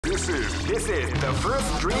This is the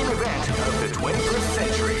first dream event of the 21st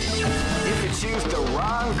century. If you choose the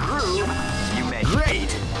wrong groove, you may.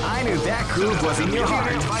 Great! I knew that groove was in your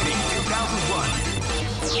heart. Fighting 2001.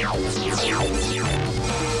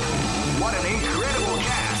 What an incredible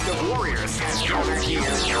cast of warriors has gathered here.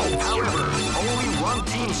 However, only one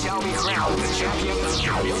team shall be crowned the champion of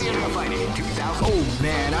Millionaire Fighting 2000. Oh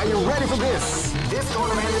man, are you ready for this? This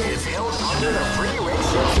tournament is held under the free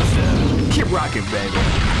ratio system. Keep rocking, baby.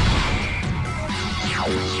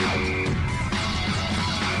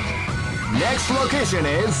 Next location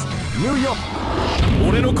is New York.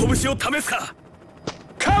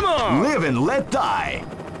 Come on! Live and let die.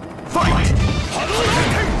 Fight!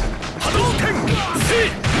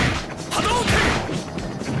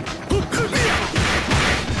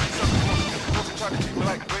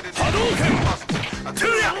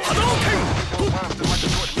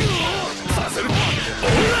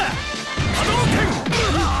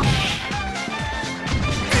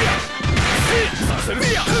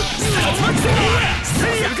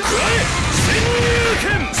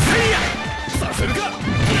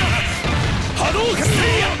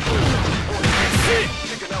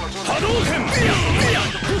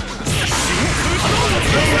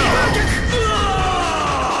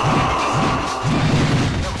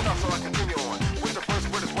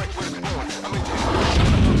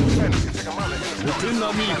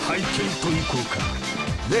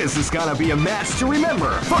 This is gonna be a match to remember.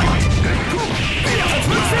 Fight!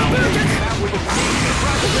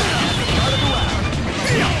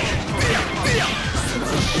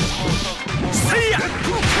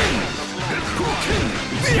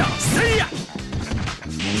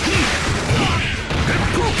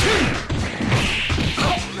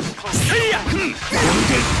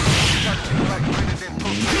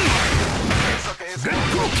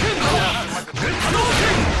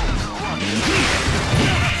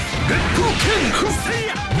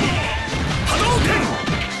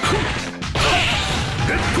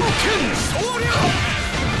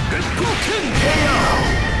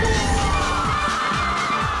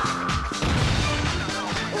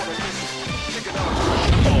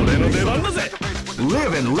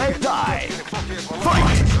 Live and let die.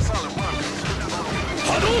 Fight!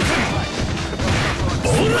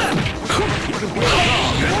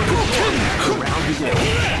 Round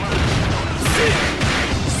begins.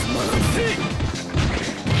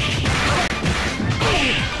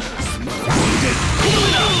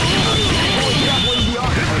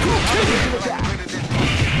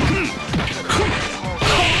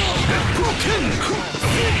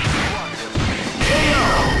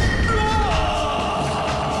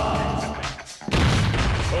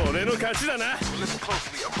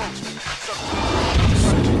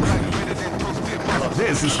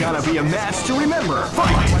 This is gonna be a match to remember.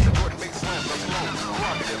 Fight!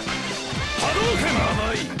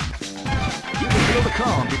 You can feel the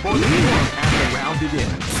calm before the storm as the round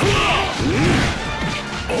begins.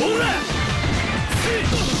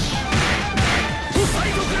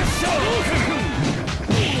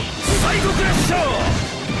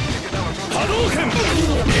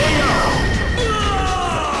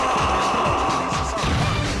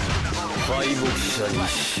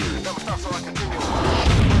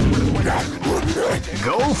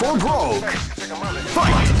 Go for broke.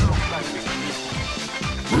 Fight!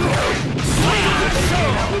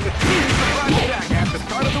 At the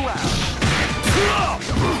start of the round.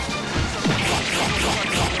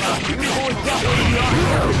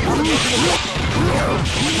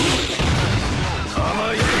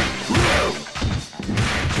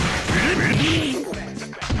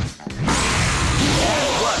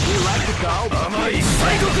 What we like to call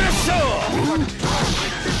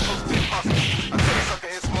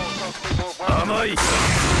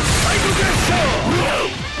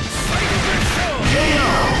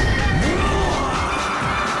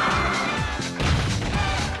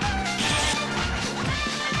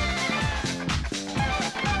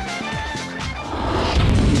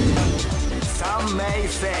Some may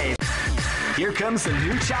say, here comes a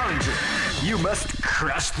new challenger. You must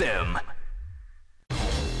crush them.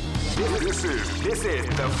 This is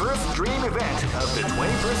the first dream event of the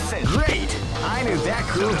 21st century. Great! I knew that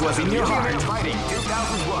groove was in your heart. Fighting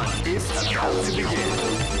 2001 is about to begin.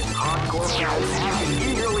 Hardcore fans have been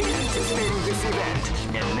eagerly anticipating this event,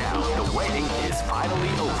 and now the waiting is finally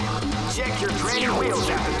over. Check your training wheels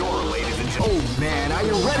at the door, ladies and gentlemen. Oh man, are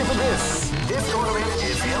you ready for this? This tournament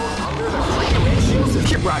is held under the free ratio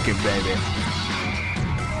system. Keep rocking, baby.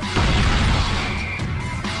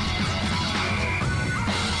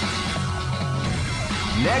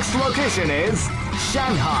 Next location is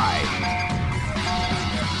Shanghai.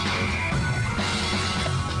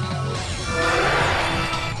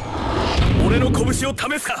 俺の拳を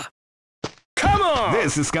試すか。 Come on!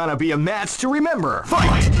 This is gonna be a match to remember.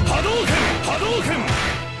 Fight! 波動拳波動拳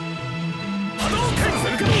波動拳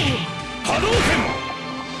するか。波動拳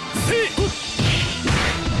せい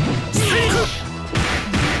せい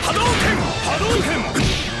波動拳波動拳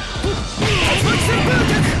竜巻旋風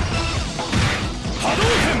脚波動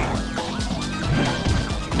拳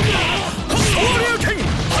昇竜拳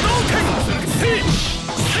波動拳せい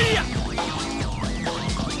せいや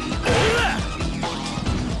おら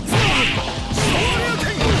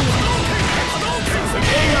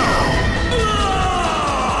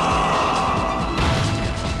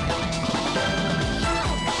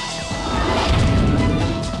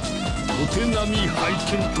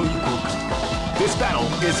This battle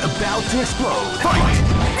is about to explode. Fight!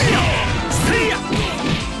 See ya!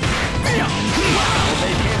 Wow,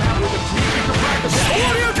 they came out with a sneaky surprise attack.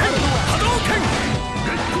 Shoryuken! Hadouken!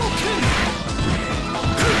 Gekkoken!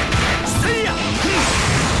 See ya!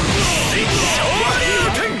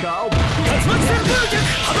 Shoryuken! Tatsumaki Senpukek!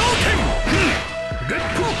 Hadouken!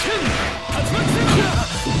 Gekkoken! Tatsumaki Senpukek!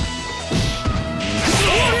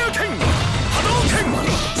 Shoryuken! Hadouken!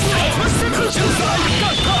 Tatsumaki Senpukek!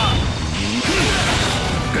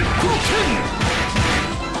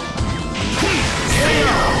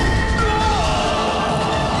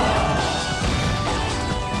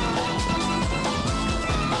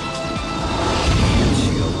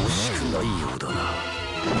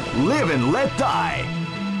 Live and let die.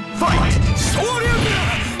 Fight! Shoryuken!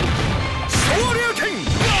 Shoryuken!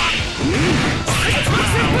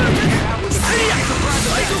 Seiya!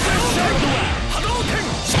 Psycho Pressure! Hadouken!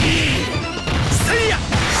 Seiya!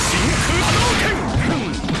 Shinku Hadouken!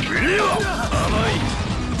 甘い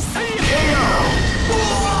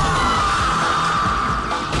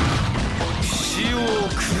死を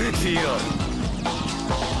くれてやる。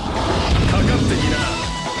かかってきな。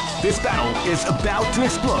 This battle is about to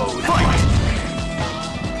explode. Fight!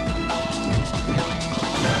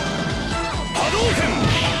 波動拳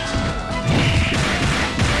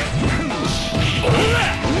おら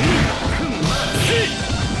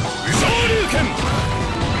昇竜拳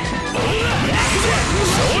おら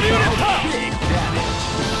昇竜連覇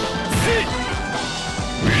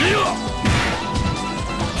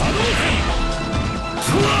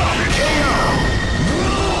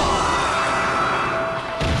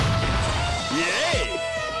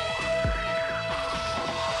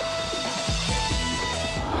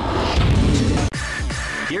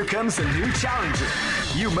Here comes a new challenger.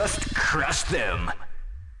 You must crush them.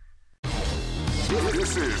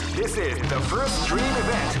 This is the first dream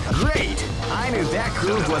event. Great! I knew that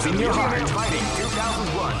groove was in your heart. Fighting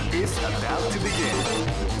 2001 is about to begin.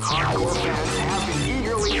 Hardcore fans have been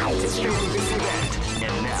eagerly anticipating this event,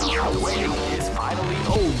 and now the waiting is finally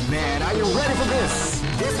over. Oh man, are you ready for this?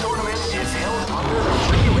 This tournament is held under the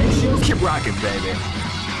free ratio. Keep rocking, baby.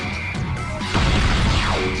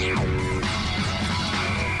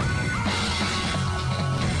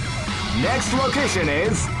 Next location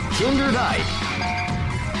is Kinder Night.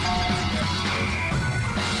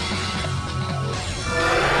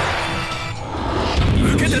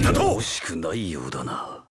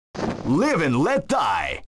 Live and let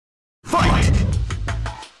die. Fight!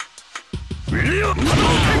 They came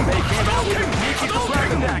out with a sneaky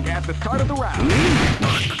surprise attack at the start of the round.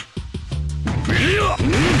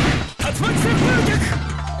 Tatsumaki Senpukek!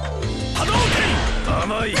 Hadouken!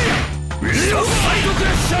 Amai! Psycho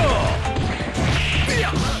Pressure!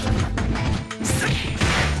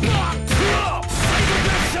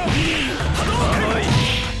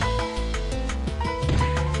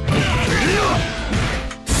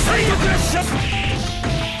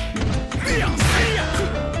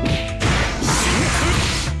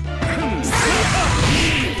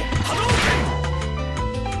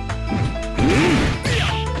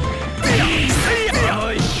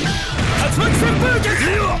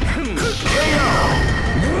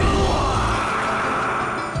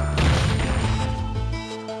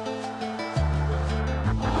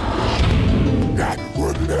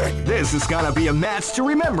 This is gonna be a match to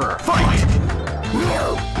remember. Fight!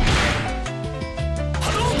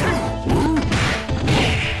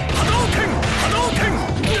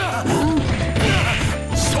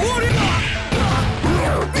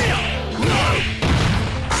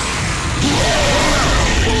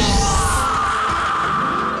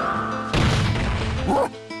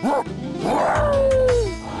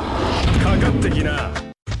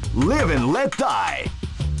 Live and let die.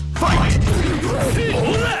 Fight!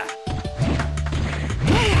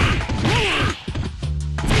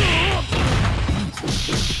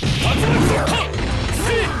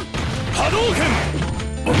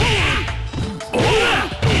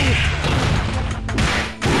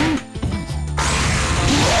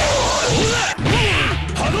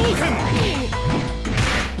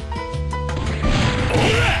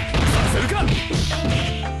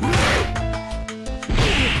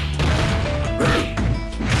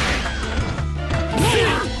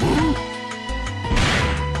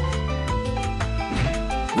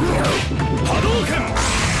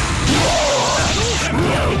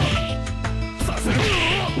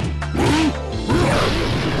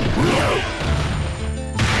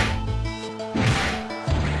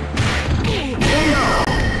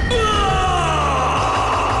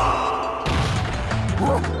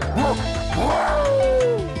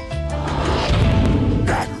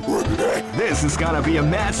 This is gonna be a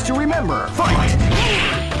match to remember. Fight!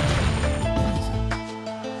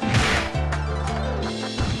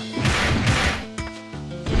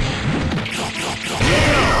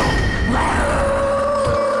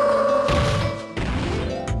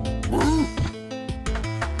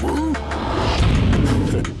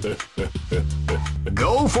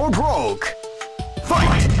 Go for broke.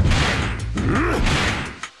 Fight!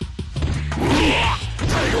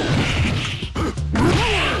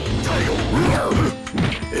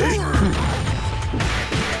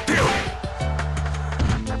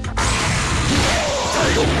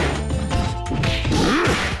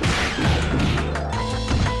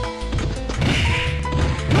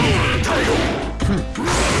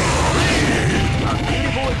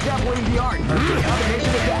 Exampling the art of the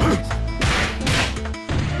combination attack.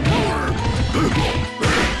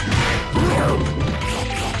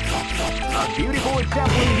 A beautiful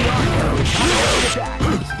exampling the art of the combination attack.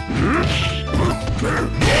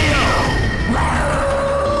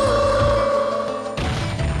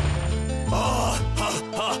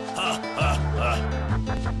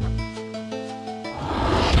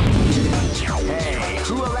 Hey,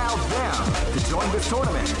 who allowed them to join this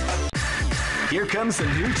tournament? Here comes a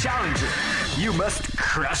new challenger. You must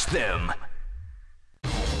crush them.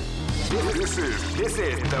 This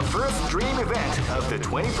is the first dream event of the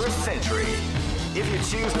 21st century. If you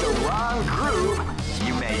choose the wrong group,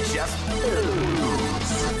 you may just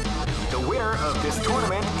lose. The winner of this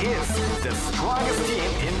tournament is the strongest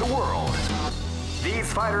team in the world.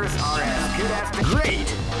 These fighters are as good as the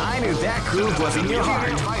great. I knew that groove was in your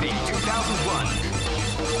heart. Fighting 2001.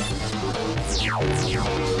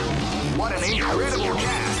 What an incredible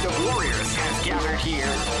cast of warriors has gathered here.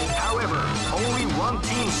 However, only one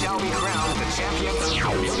team shall be crowned the champions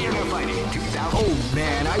of Millionaire Fighting 2000. Oh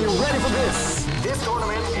man, are you ready for this? This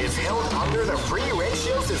tournament is held under the free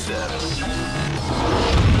ratio system.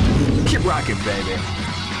 Keep rocking, baby.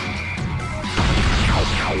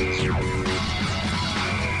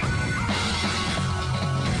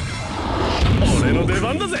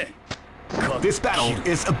 This battle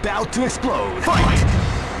is about to explode. Fight!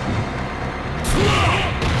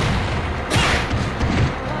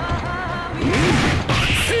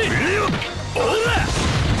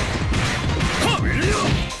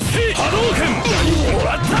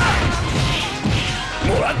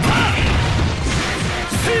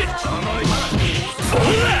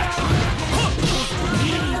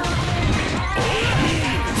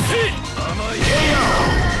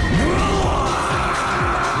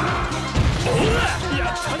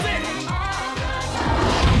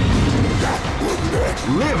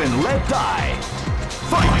 Live and let die.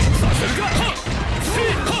 Fight!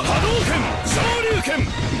 Hadouken! Shoryuken!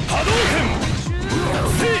 Hadouken!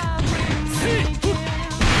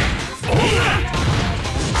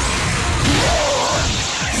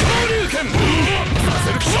 Shoryuken!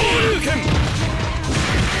 Shoryuken!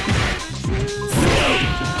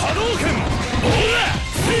 Hadouken!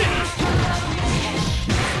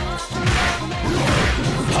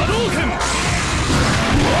 Hadouken!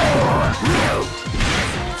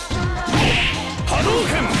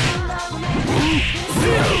 Hadouken!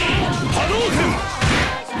 Hadouken!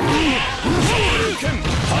 Shoryuken!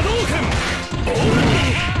 Hadouken!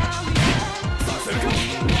 Saseruka?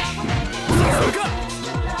 Saseruka?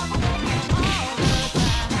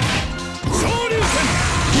 Shoryuken!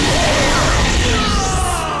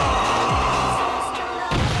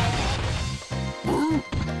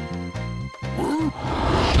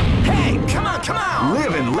 Hey, come on, come on!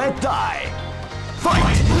 Live and let die!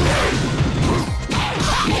 Fight!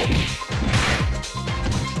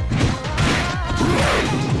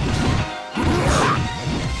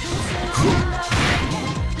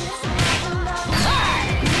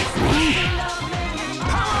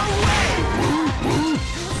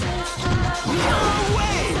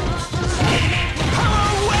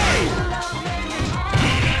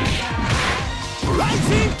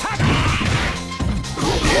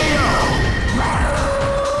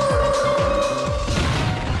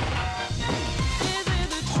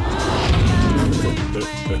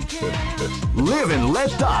 Live and let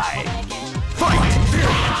die. Fight!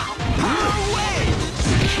 Power wave!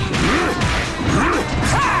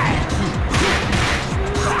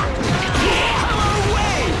 Power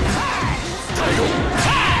wave!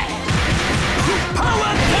 Power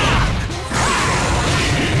attack!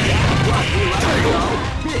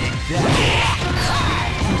 Big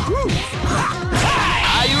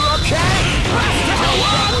Are you okay? Power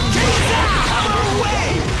wave!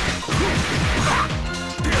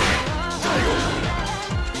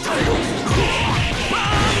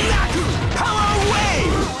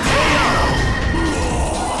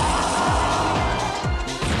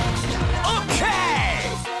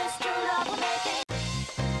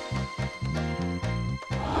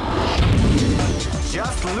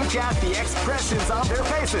 Watch out the expressions on their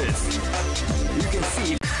faces. You can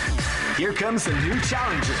see, here comes a new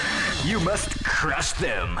challenger. You must crush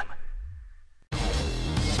them.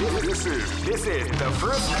 This is the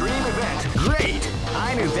first dream event. Great!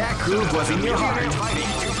 I knew that groove was in your heart. Fighting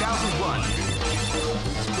 2001.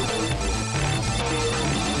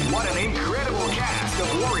 What an incredible cast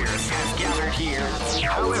of warriors has gathered here.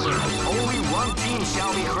 However, only one team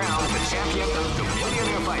shall be crowned the champion of the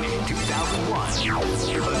Millionaire Fighting 2001.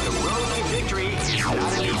 But the road to victory is not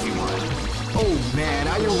an easy one. Oh man,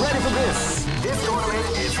 are you ready for this? This tournament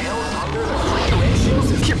is held under the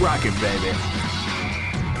regulations. Keep rocking, baby.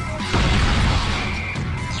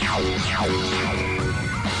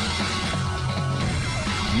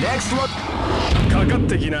 Next one. かかっ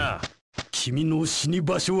てきな。君の死に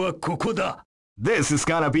場所はここだ。This is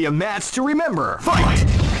gonna be a match to remember. Fight!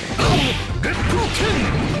 Get broken!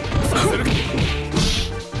 させる。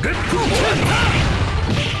Get broken!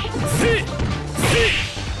 See! See!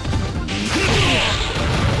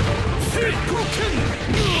 Get broken!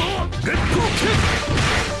 Get broken!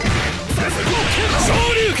 させる。昇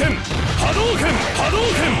竜拳！波動拳！波動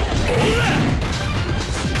拳！おら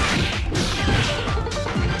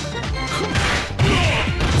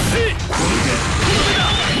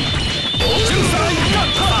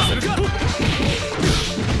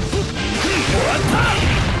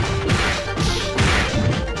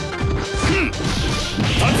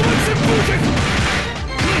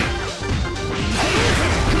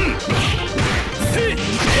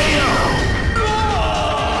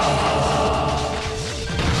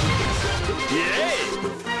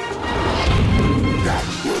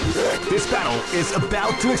！This battle is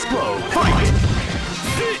about to explode. Fight!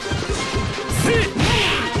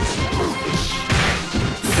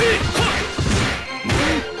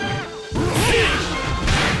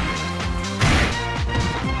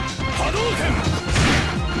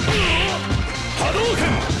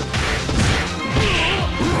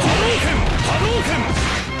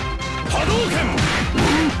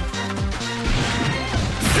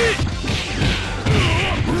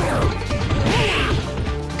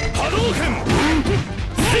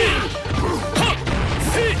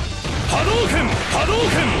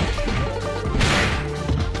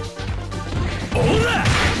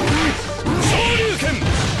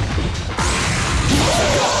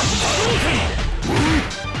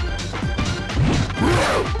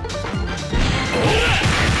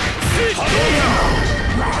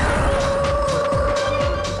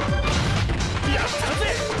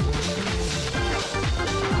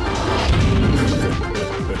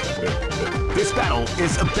 This battle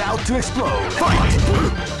is about to explode. Fight!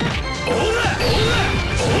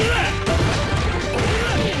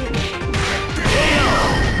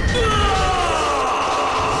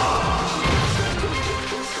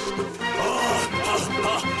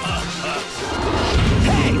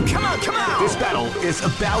 Hey, come on, come on! This battle is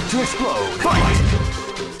about to explode. Fight!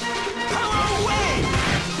 Power away!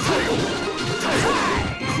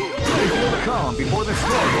 Feel the calm before the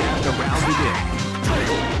storm as the round begins.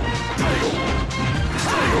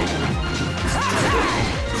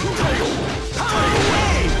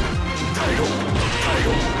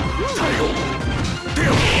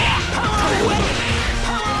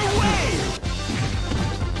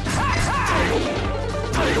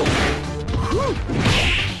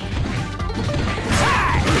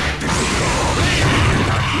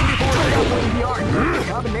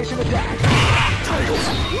 Combination attack.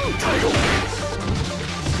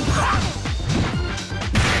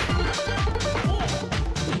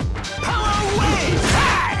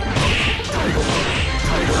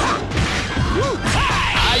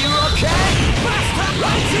 Are you okay?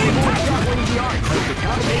 Right team, watch out when you are. The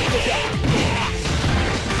combination attack.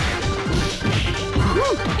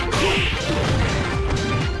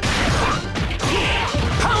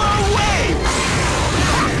 Power wave! Power wave!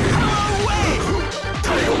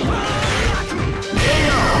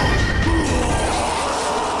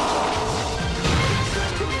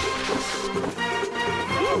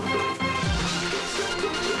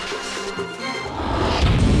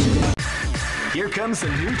 Here comes a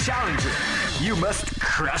new challenger. You must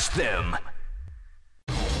crush them.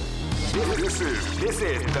 This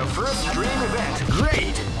is the first dream event.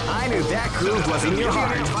 Great! I knew that groove was in your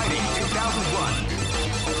heart. Fighting 2001.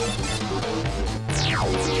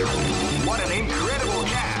 What an incredible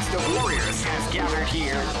cast of warriors has gathered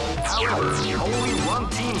here. However, only one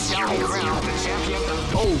team shall be crowned the champion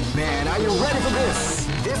of... Oh man, are you ready for this?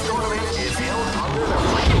 This tournament is held under the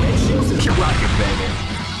regulations. Keep rocking, baby.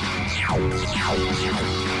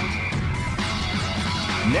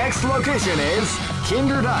 Next location is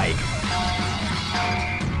Kinderdijk.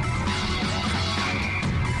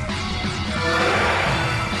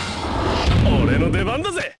 俺の出番だ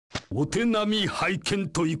ぜ。お手並み拝見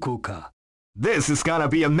といこうか。 This is gonna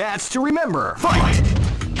be a match to remember. Fight!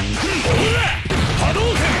 おら波動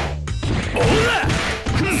拳。おら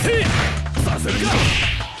せさせるか。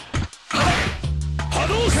波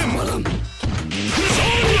動拳。昇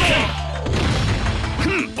竜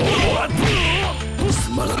拳。おらす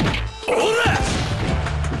まらん。おら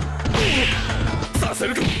させ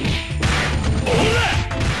るか。おら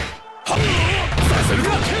はさせるか。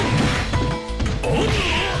おら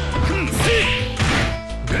せ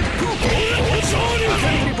昇竜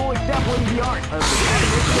拳。 People exampling the art of the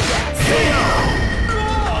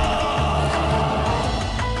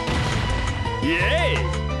Yay!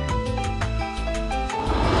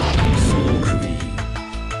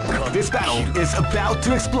 This battle is about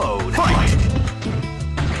to explode. Fight!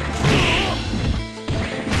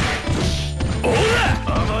 おら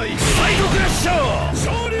甘いサイドクラッシャー。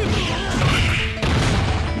昇竜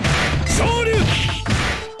昇竜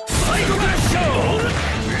サイドクラッシャー。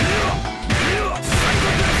サイド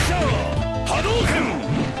クラッシャー。波動拳。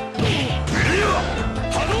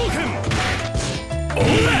波動拳。おら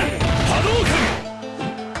波動拳。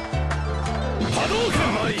波動拳。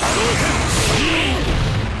波動拳。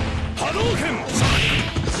波動拳。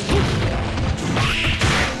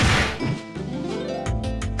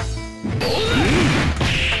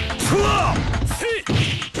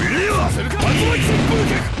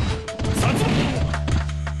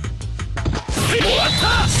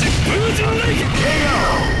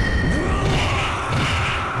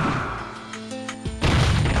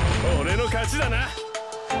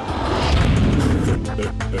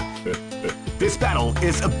This battle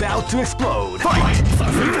is about to explode. Fight!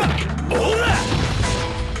 おら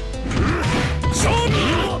勝負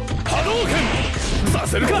波動拳さ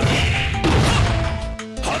せるか。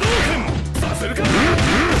波動拳させるか。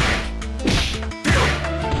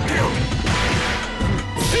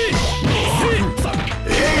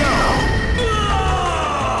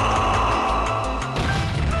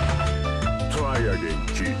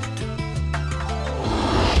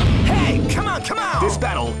This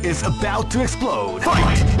battle is about to explode.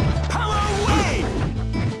 Fight! Power away!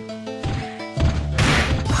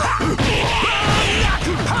 Power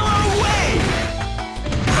away!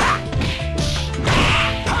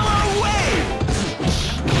 Power away!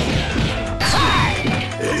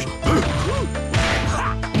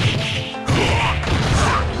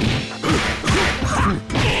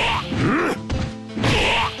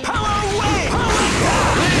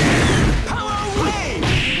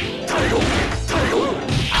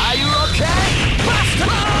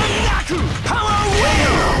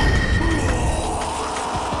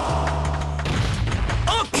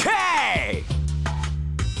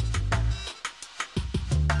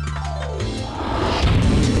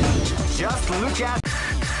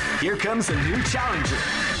 Here comes a new challenger.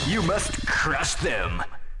 You must crush them.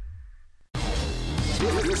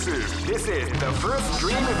 This is the first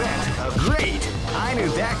dream event of Great. I knew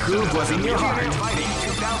that groove was in your heart. Fighting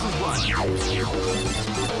 2001.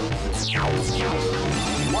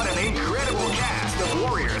 What an incredible cast of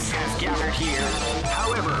warriors has gathered here.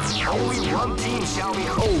 However, only one team shall be.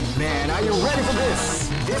 Oh man, are you ready for this?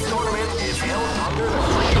 This tournament is held under the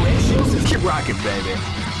free ratio system. Keep rocking, baby.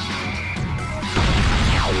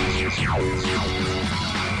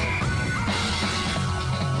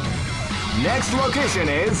 Next location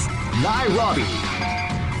is Nairobi.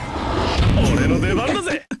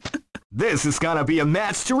 This is gonna be a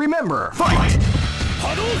match to remember. Fight!